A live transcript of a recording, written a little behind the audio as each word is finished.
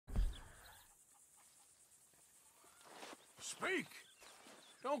Speak!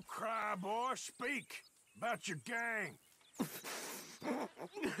 Don't cry, boy. Speak about your gang.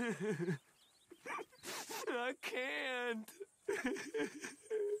 I can't.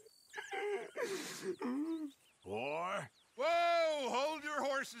 Boy. Whoa! Hold your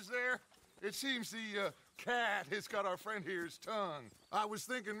horses there. It seems the cat has got our friend here's tongue. I was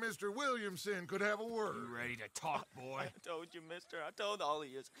thinking Mr. Williamson could have a word. You ready to talk, boy? I told you, mister. I told all of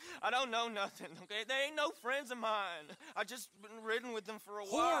you. I don't know nothing, okay? They ain't no friends of mine. I just been ridden with them for a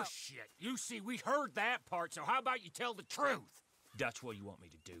while. Horse shit. You see, we heard that part, so how about you tell the truth? Dutch, what do you want me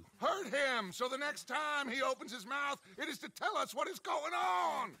to do? Hurt him, so the next time he opens his mouth, it is to tell us what is going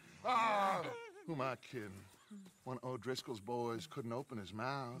on. Ah, who am I kidding? One of O'Driscoll's boys couldn't open his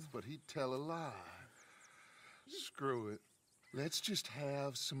mouth, but he'd tell a lie. Screw it. Let's just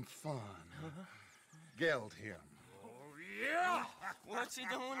have some fun. Geld him. Yeah! What's he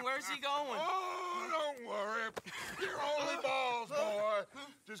doing? Where's he going? Oh, don't worry. You're only balls, boy.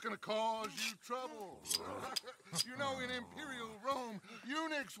 Just gonna cause you trouble. You know, in Imperial Rome,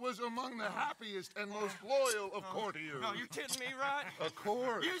 eunuchs was among the happiest and most loyal of courtiers. No, you kidding me, right? Of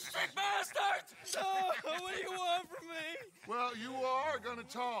course. You sick bastards! Oh, what do you want from me? Well, you are gonna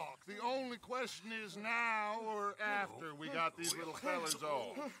talk. The only question is now or after we got these little fellas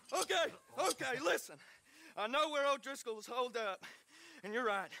off. Okay, listen. I know where O'Driscoll's holed up, and you're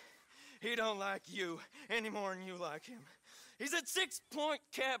right. He don't like you any more than you like him. He's at 6 Point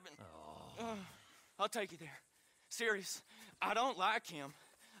Cabin. I'll take you there. Serious, I don't like him.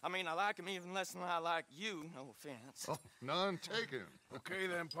 I mean, I like him even less than I like you, no offense. Oh, none taken. Okay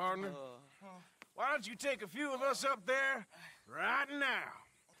then, partner. Why don't you take a few of us up there right now?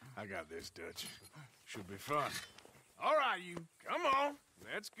 I got this, Dutch. Should be fun. All right, you. Come on.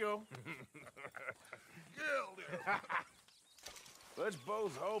 Let's go. Let's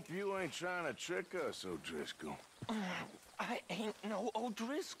both hope you ain't trying to trick us, O'Driscoll. I ain't no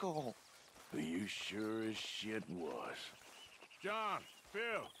O'Driscoll. But you sure as shit was. John,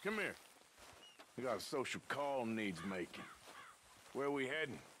 Phil, come here. We got a social call needs making. Where we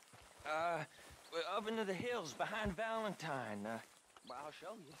heading? We're up into the hills behind Valentine. Well, I'll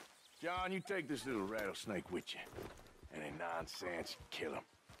show you. John, you take this little rattlesnake with you. Any nonsense, kill him.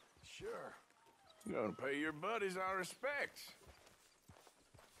 Sure. You're gonna pay your buddies our respects.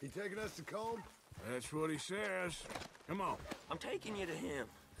 He taking us to Combe? That's what he says. Come on. I'm taking you to him.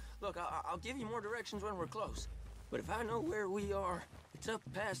 Look, I'll give you more directions when we're close. But if I know where we are, it's up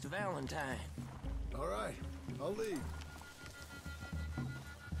past Valentine. All right, I'll lead.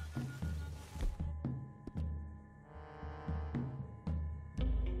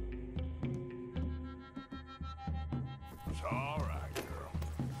 It's all right, girl.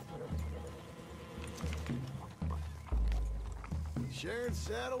 Sharing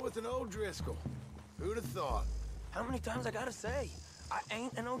saddle with an O'Driscoll. Who'd have thought? How many times I gotta say? I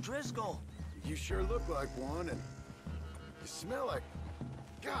ain't an O'Driscoll. You sure look like one, and you smell like...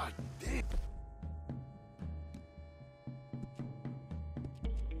 God damn.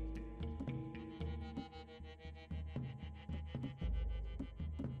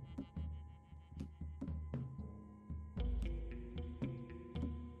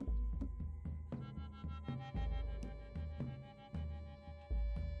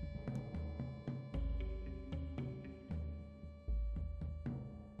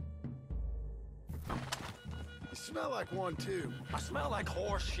 You smell like one, too. I smell like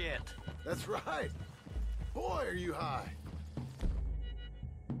horse shit. That's right. Boy, are you high.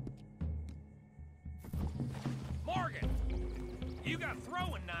 Morgan! You got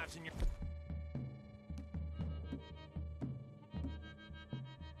throwing knives in your...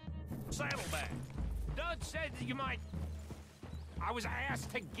 saddlebag. Dud said that you might... I was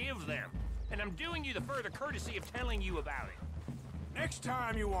asked to give them, and I'm doing you the further courtesy of telling you about it. Next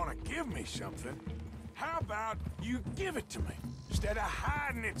time you want to give me something, how about you give it to me, instead of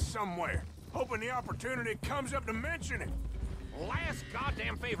hiding it somewhere, hoping the opportunity comes up to mention it? Last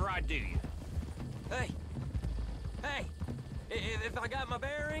goddamn favor I do you. Hey! If I got my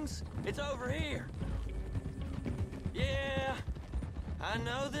bearings, it's over here. Yeah, I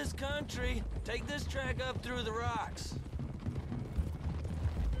know this country. Take this track up through the rocks.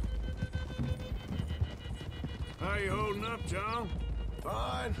 How you holding up, John?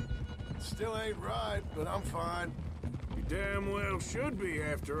 Fine. Still ain't right, but I'm fine. You damn well should be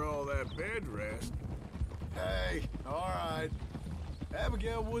after all that bed rest. Hey, all right.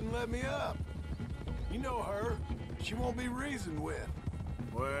 Abigail wouldn't let me up. You know her. She won't be reasoned with.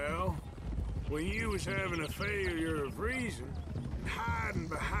 Well, when you was having a failure of reason, hiding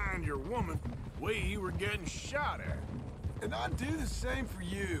behind your woman, we were getting shot at. And I'd do the same for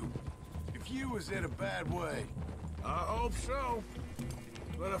you, if you was in a bad way. I hope so.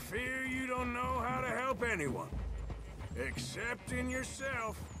 But I fear you don't know how to help anyone. Except in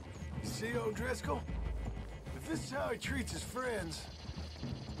yourself. See, O'Driscoll? If this is how he treats his friends,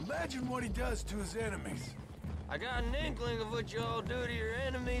 imagine what he does to his enemies. I got an inkling of what you all do to your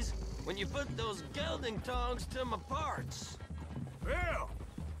enemies when you put those gelding tongs to my parts. Bill,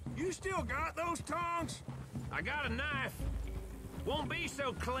 you still got those tongs? I got a knife. Won't be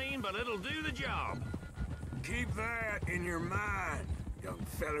so clean, but it'll do the job. Keep that in your mind, young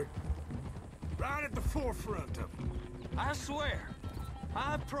feller. Right at the forefront of it. I swear,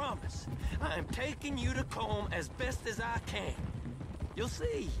 I promise, I am taking you to Combe as best as I can. You'll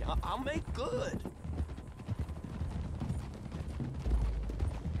see, I'll make good.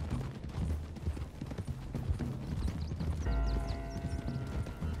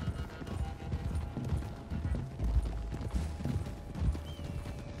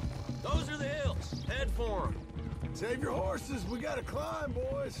 Those are the hills. Head for them. Save your horses, we gotta climb,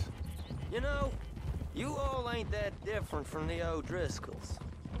 boys. You know, you all ain't that different from the O'Driscolls.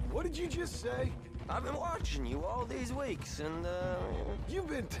 What did you just say? I've been watching you all these weeks, and, You've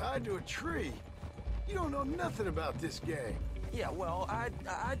been tied to a tree. You don't know nothing about this game. yeah, well,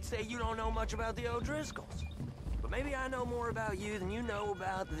 I'd say you don't know much about the O'Driscolls. But maybe I know more about you than you know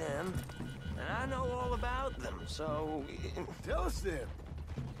about them. And I know all about them, so... Tell us then,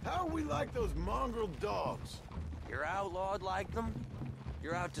 how are we like those mongrel dogs? You're outlawed like them.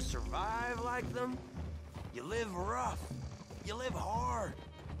 You're out to survive like them. You live rough. You live hard.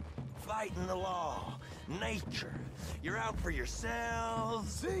 Fighting the law, nature. You're out for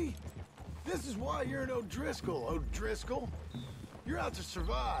yourselves. See? This is why you're an O'Driscoll, O'Driscoll. You're out to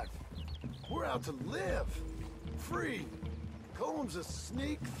survive. We're out to live. Free. Comb's a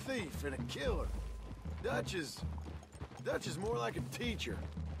sneak thief and a killer. Dutch is more like a teacher.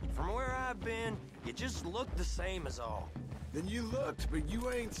 From where I've been, you just look the same as all. Then you looked, but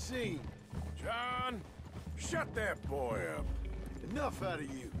you ain't seen. John, shut that boy up. Enough out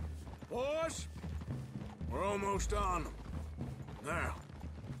of you. Boys, we're almost on them. Now,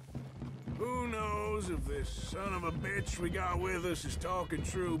 who knows if this son of a bitch we got with us is talking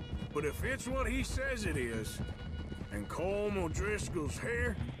true, but if it's what he says it is, and Colm O'Driscoll's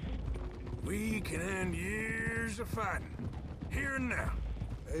here, we can end years of fighting, here and now.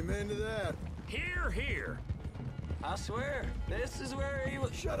 Amen to that. Here, here. I swear, this is where he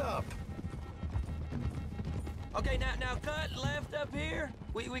was. Shut up. Okay, now cut left up here.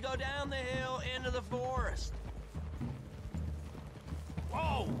 We go down the hill into the forest.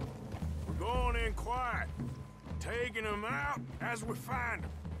 Whoa! We're going in quiet, taking them out as we find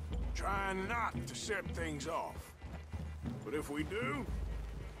them, trying not to set things off. But if we do,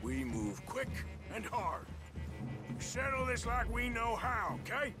 we move quick and hard. Settle this like we know how,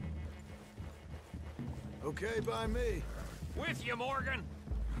 okay? Okay by me. With you, Morgan.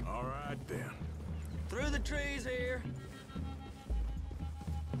 All right, then. Through the trees here.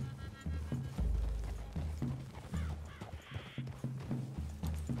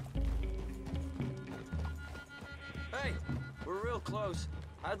 Hey, we're real close.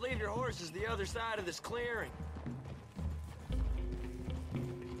 I'd leave your horses the other side of this clearing.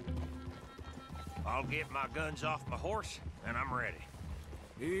 I'll get my guns off my horse, and I'm ready.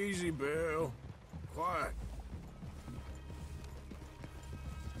 Easy, Bill. Quiet.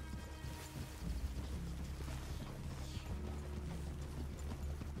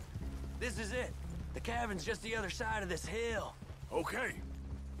 This is it. The cabin's just the other side of this hill. Okay.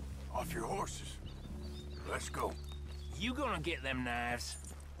 Off your horses. Let's go. You gonna get them knives?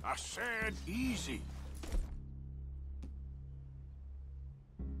 I said easy.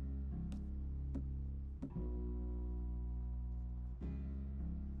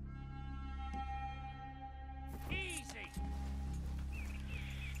 Easy.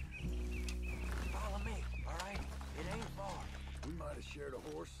 Follow me, all right? It ain't far. We might have shared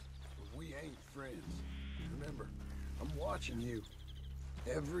a horse, but we ain't friends. Remember, I'm watching you.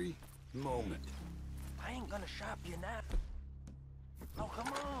 Every moment. I ain't gonna shop you now. Oh,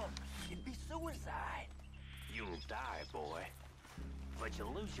 come on. It'd be suicide. You'll die, boy. But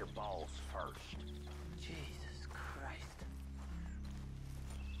you'll lose your balls first. Jesus Christ.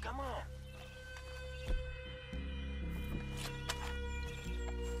 Come on.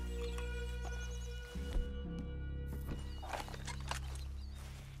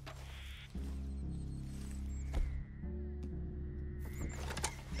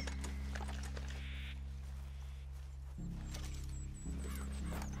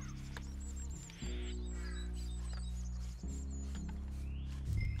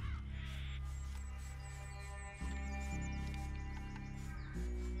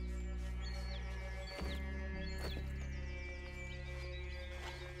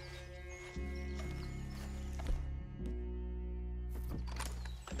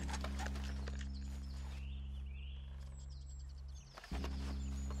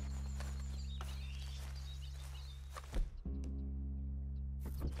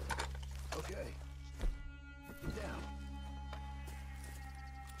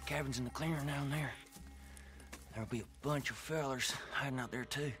 cabin's in the clearing down there. There'll be a bunch of fellers hiding out there,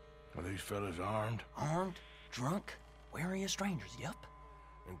 too. Are these fellas armed? Armed, drunk, wary of strangers, yup.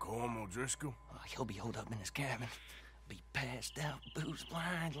 And Colm O'Driscoll? He'll be holed up in his cabin. Be passed out, booze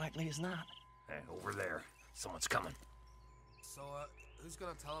blind, likely as not. Hey, over there. Someone's coming. So, who's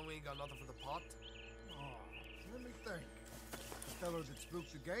gonna tell him we ain't got nothing for the pot? Oh, let me think. The fellow that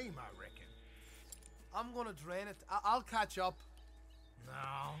spooked the game, I reckon. I'm gonna drain it. I'll catch up.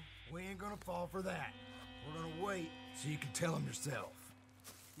 No, we ain't gonna fall for that. We're gonna wait so you can tell him yourself.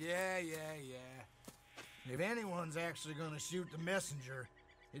 Yeah. If anyone's actually gonna shoot the messenger,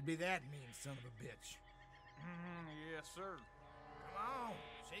 it'd be that mean son of a bitch. Yes, sir. Come on,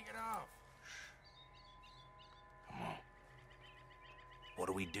 shake it off. What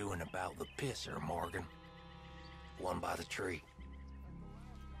are we doing about the pisser, Morgan? One by the tree.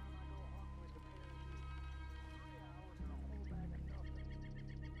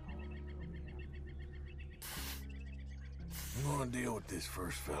 I'm gonna deal with this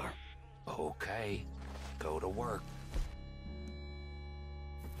first fella. Okay. Go to work.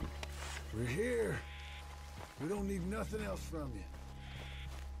 We're here. We don't need nothing else from you.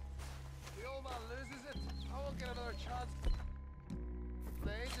 The old man loses it. I won't get another chance. For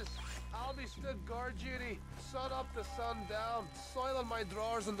ages. I'll be stood guard duty, sun up to sun down, soiling my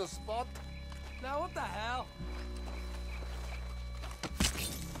drawers on the spot. Now what the hell?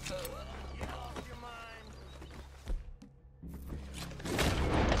 Get off your mind.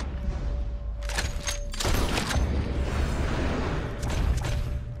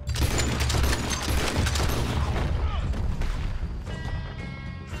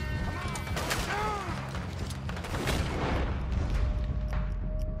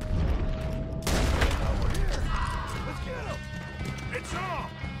 It's on!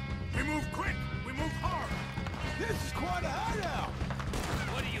 We move quick! We move hard! This is quite a hideout!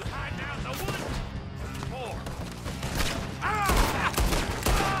 What are you hiding out in the woods for?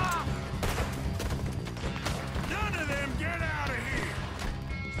 None of them get out of here!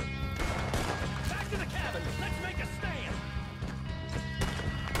 Back to the cabin. Let's make a stand.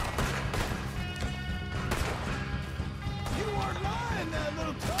 You weren't lying, that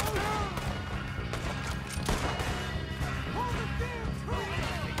little toad! Hold the damn tree!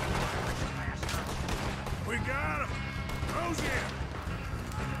 We got him! Close in!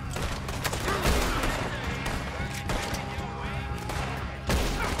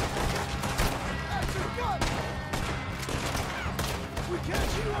 That's your gun! We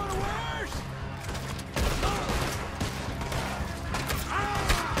catch you unawares!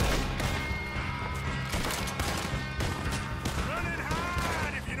 Run and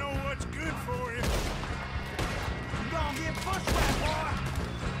hide if you know what's good for you! You gonna get bushwhacked, boy!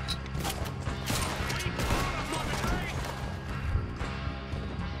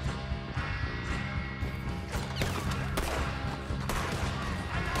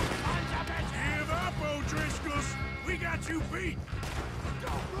 Give up, O'Driscolls! We got you beat!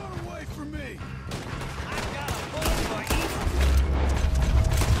 Don't run away from me!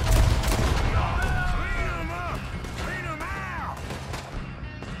 Clean them up! Clean them out!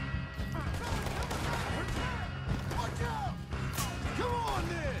 Watch out! Come on,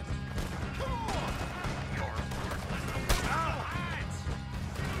 then! Come on!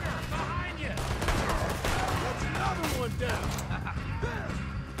 Behind you. That's another one down! There!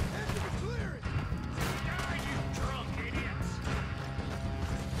 Edge of the clearing! Die, you drunk idiots.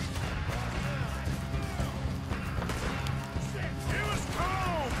 Give us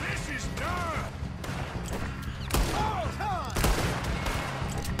home! This is done! All time!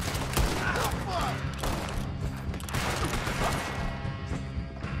 Stop fire!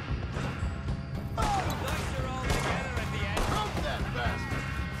 Nice they're all together at the end. Drop that bastard!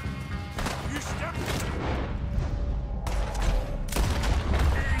 You step...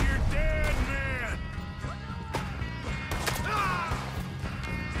 Hey, you're dead, man! Ah!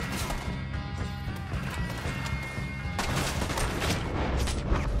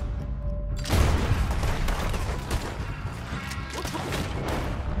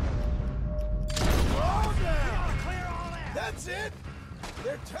 All down! That's it!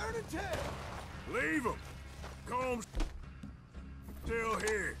 They're turning tail! Leave them! Combs still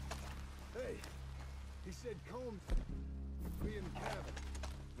here. Hey, he said Combs be in the cabin.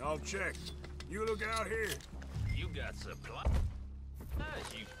 I'll check. You look out here. You got supply.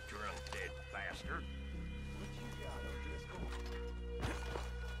 Nice, you drunk dead bastard. What you got, O'Driscoll?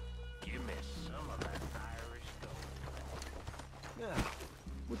 Give me some of that Irish gold. Now,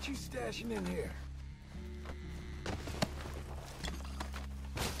 what you stashing in here?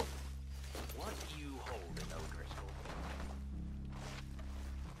 What you holding, O'Driscoll?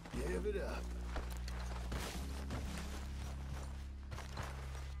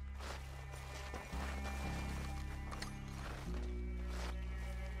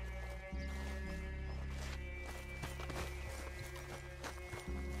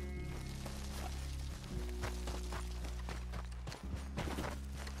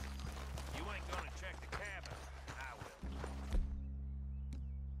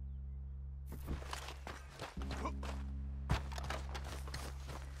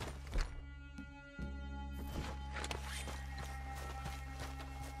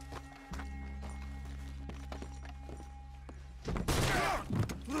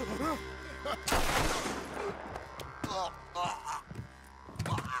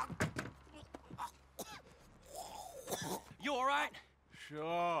 You all right?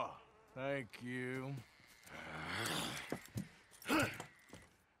 Sure. Thank you.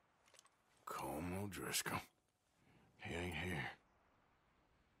 Colm O'Driscoll. He ain't here.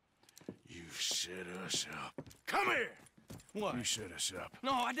 You set us up. Come here! What? You set us up.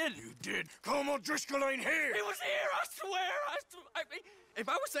 No, I didn't. You did. Colm O'Driscoll ain't here! He was here, I swear. If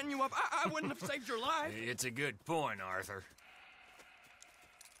I was setting you up, I wouldn't have saved your life. It's a good point, Arthur.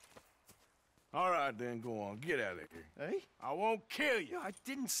 All right, then, go on. Get out of here. Hey? I won't kill you. I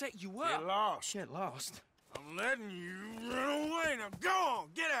didn't set you up. Get lost. Get lost. I'm letting you run away. Now go on.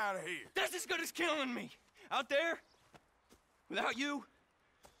 Get out of here. That's as good as killing me. Out there, without you,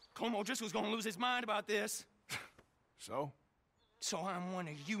 Colm O'Driscoll's gonna lose his mind about this. So? So I'm one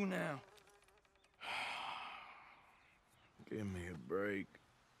of you now. Give me a break.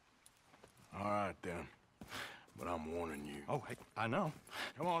 All right, then. But I'm warning you. Oh, hey, I know.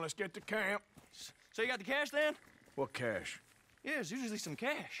 Come on, let's get to camp. So you got the cash then? What cash? Yeah, there's usually some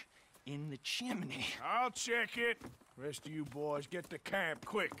cash in the chimney. I'll check it. Rest of you boys, get to camp,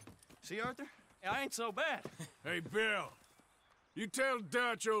 quick. See, Arthur? I ain't so bad. Hey, Bill. You tell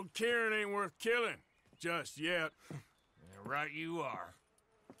Dutch old Kieran ain't worth killing. Just yet. Yeah, right you are.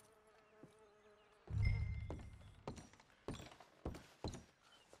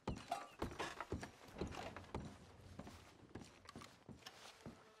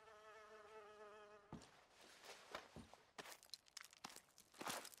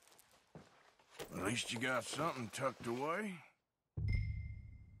 At least you got something tucked away.